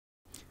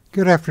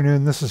Good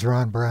afternoon. This is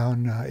Ron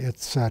Brown.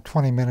 It's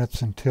 20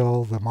 minutes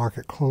until the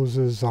market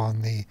closes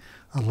on the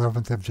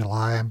 11th of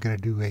July. I'm going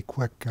to do a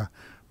quick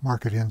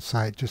market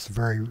insight, just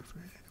a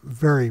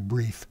very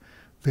brief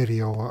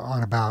video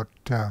on about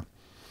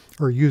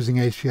using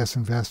HGS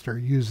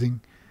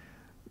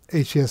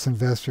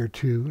Investor,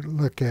 to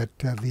look at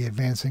the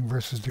advancing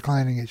versus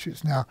declining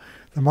issues. Now,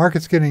 the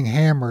market's getting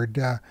hammered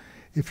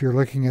if you're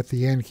looking at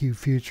the NQ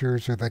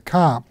futures or the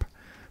comp,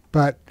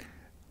 but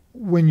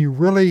when you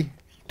really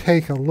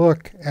take a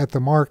look at the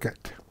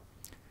market,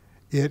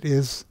 it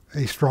is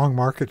a strong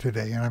market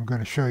today, and I'm going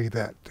to show you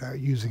that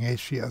using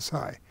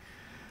HGSI.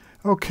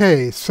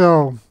 Okay,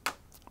 so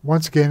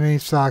once again, any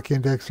stock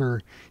index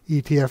or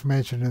ETF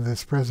mentioned in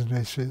this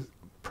presentation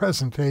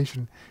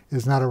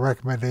is not a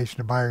recommendation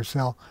to buy or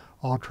sell.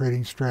 All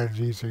trading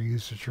strategies are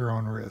used at your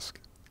own risk.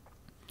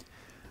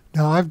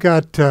 Now, I've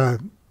got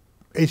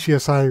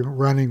HGSI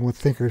running with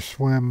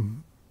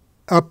Thinkorswim,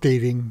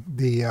 updating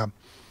the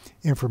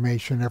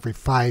information every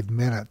 5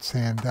 minutes,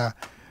 and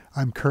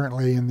I'm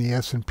currently in the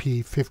S&P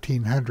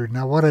 1500.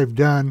 Now, what I've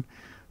done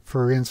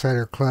for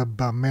Insider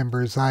Club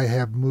members, I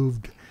have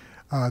moved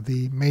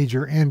the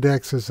major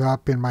indexes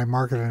up in my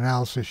market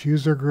analysis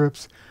user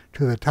groups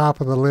to the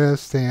top of the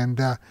list,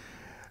 and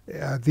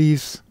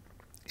these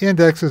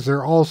indexes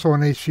are also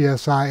in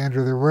HGSI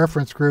under the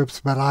reference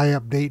groups, but I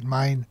update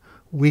mine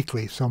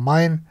weekly, so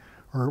mine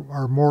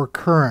are more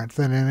current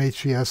than in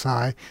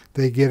HGSI.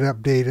 They get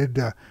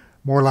updated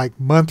more like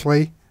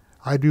monthly.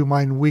 I do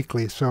mine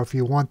weekly, so if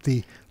you want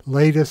the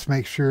latest,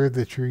 make sure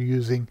that you're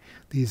using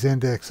these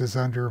indexes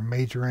under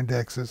major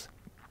indexes,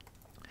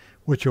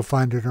 which you'll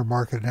find under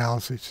market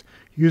analysis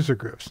user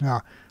groups. Now,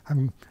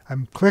 I'm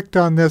clicked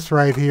on this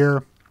right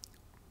here.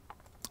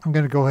 I'm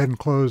going to go ahead and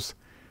close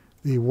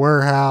the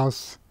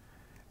warehouse,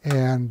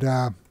 and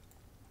I'm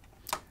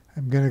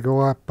going to go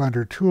up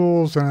under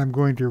tools, and I'm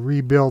going to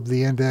rebuild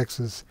the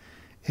indexes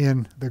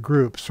in the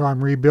group. So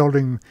I'm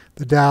rebuilding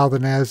the Dow, the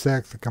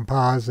NASDAQ, the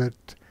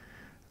Composite,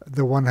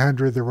 the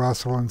 100, the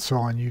Russell, and so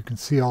on. You can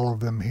see all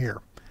of them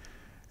here.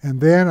 And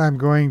then I'm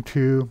going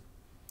to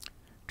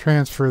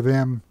transfer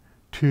them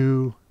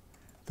to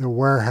the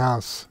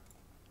warehouse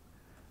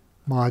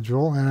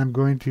module, and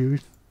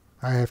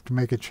I have to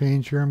make a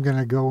change here. I'm going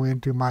to go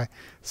into my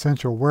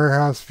essential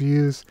warehouse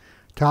views,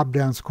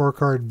 top-down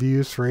scorecard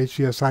views for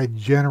HGSI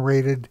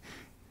generated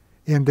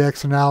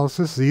index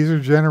analysis. These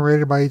are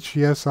generated by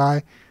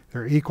HGSI.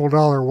 They're equal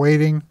dollar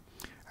weighting.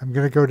 I'm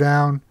going to go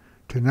down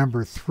to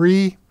number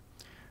 3.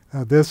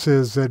 This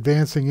is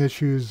advancing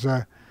issues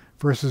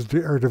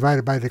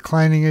divided by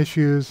declining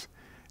issues,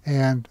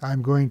 and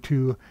I'm going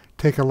to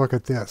take a look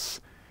at this.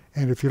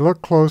 And if you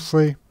look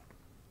closely,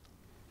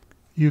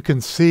 you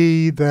can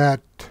see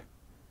that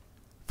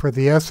for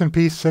the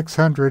S&P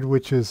 600,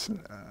 which is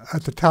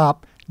at the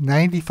top,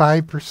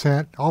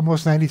 95%,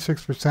 almost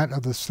 96%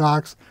 of the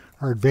stocks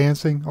are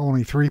advancing,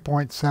 only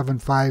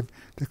 3.75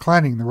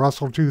 declining. The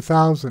Russell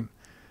 2000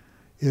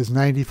 is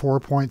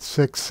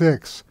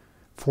 94.66,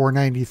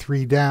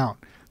 493 down.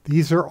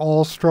 These are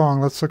all strong.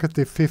 Let's look at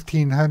the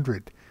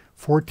 1500.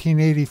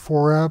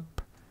 1484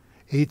 up,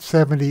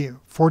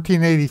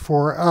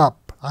 1484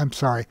 up. I'm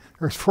sorry,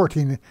 there's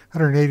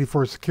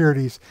 1,484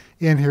 securities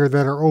in here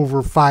that are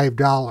over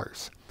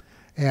 $5.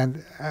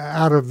 And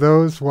out of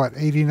those,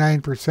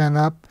 89%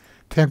 up,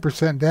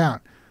 10%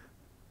 down.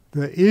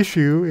 The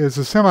issue is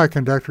the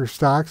semiconductor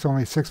stocks,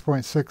 only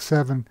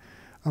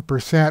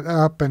 6.67%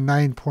 up and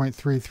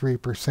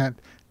 9.33%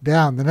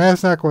 down. The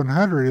NASDAQ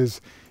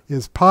 100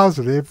 is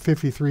positive,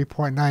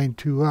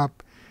 53.92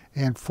 up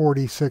and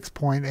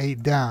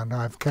 46.8 down.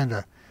 Now, I've kind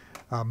of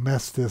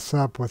messed this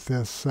up with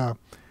this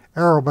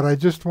arrow, but I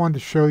just wanted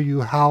to show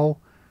you how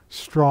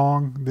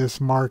strong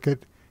this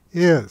market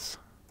is.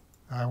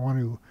 I want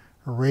to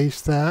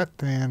erase that,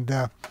 and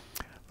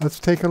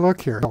let's take a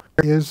look here.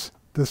 Here is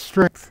the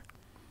strength.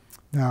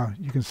 Now,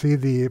 you can see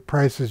the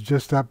price is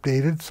just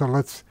updated, so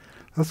let's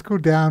go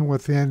down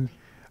within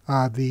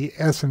the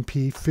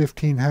S&P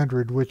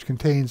 1500, which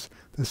contains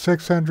the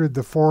 600,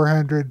 the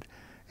 400,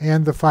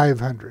 and the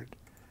 500.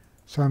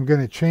 So I'm going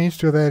to change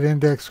to that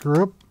index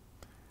group,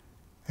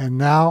 and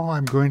now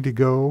I'm going to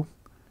go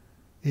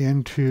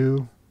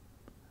into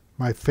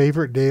my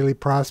favorite daily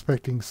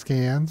prospecting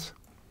scans,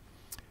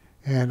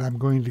 and I'm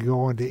going to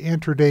go into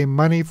intraday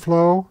money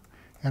flow,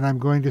 and I'm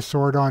going to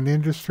sort on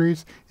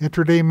industries,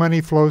 intraday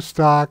money flow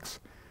stocks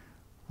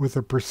with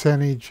a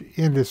percentage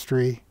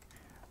industry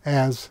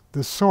as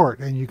the sort,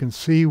 and you can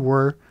see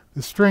where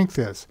the strength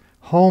is.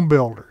 Home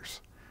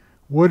builders,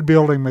 wood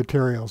building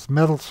materials,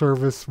 metal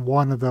service,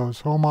 one of those,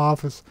 home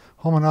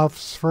and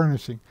office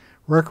furnishing,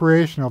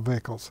 recreational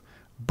vehicles,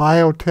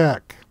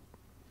 biotech,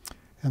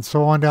 and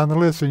so on down the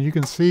list. And you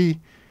can see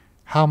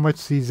how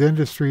much these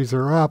industries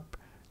are up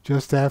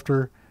just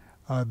after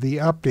the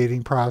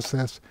updating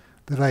process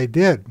that I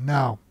did.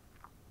 Now,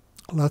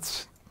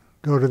 let's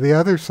go to the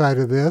other side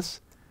of this.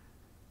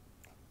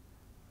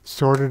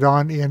 Sorted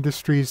on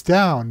industries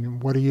down.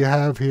 What do you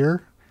have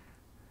here?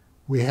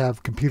 We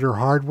have computer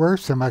hardware,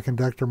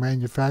 semiconductor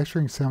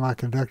manufacturing,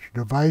 semiconductor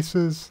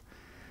devices,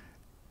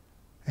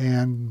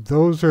 And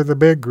those are the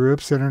big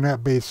groups,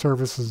 internet-based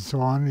services and so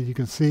on. And you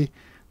can see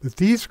that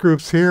these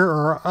groups here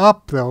are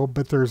up though,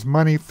 but there's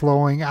money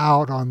flowing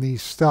out on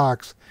these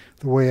stocks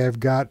the way I've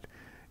got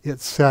it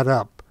set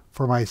up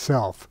for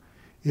myself.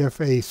 If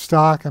a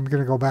stock, I'm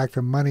going to go back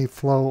to money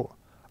flow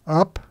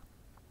up,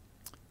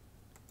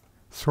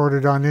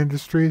 sorted on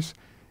industries.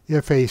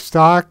 If a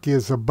stock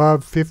is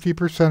above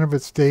 50% of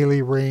its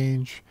daily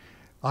range,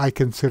 I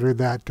consider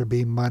that to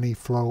be money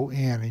flow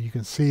in. And you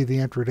can see the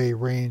intraday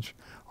range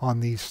on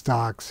these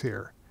stocks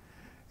here.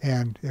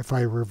 And if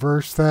I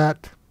reverse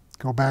that,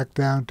 go back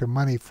down to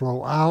money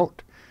flow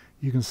out,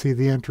 you can see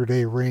the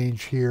intraday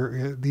range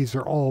here. These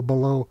are all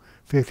below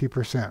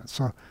 50%.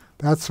 So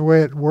that's the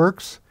way it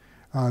works.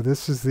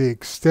 This is the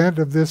extent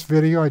of this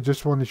video. I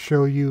just want to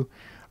show you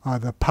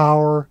the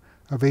power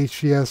of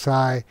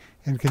HGSI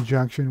in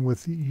conjunction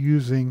with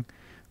using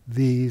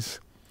these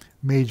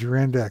major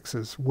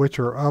indexes, which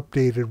are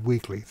updated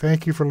weekly.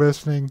 Thank you for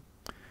listening.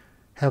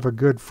 Have a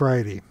good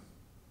Friday.